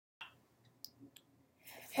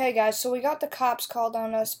Hey guys, so we got the cops called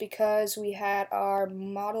on us because we had our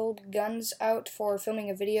modeled guns out for filming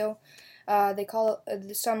a video.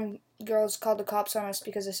 Some girls called the cops on us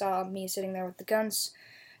because they saw me sitting there with the guns.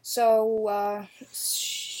 So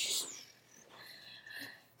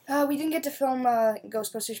we didn't get to film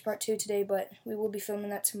Ghostbusters Part 2 today, but we will be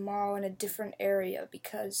filming that tomorrow in a different area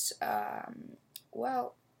because,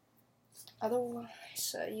 well,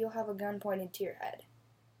 otherwise you'll have a gun pointed to your head,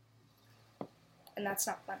 and that's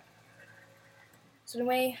not fun. So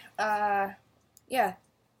anyway, yeah,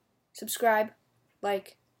 subscribe,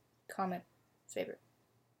 like, comment, favorite.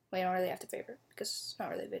 Well, you don't really have to favorite because it's not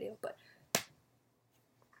really a video, but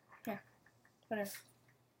yeah, whatever.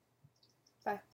 Bye.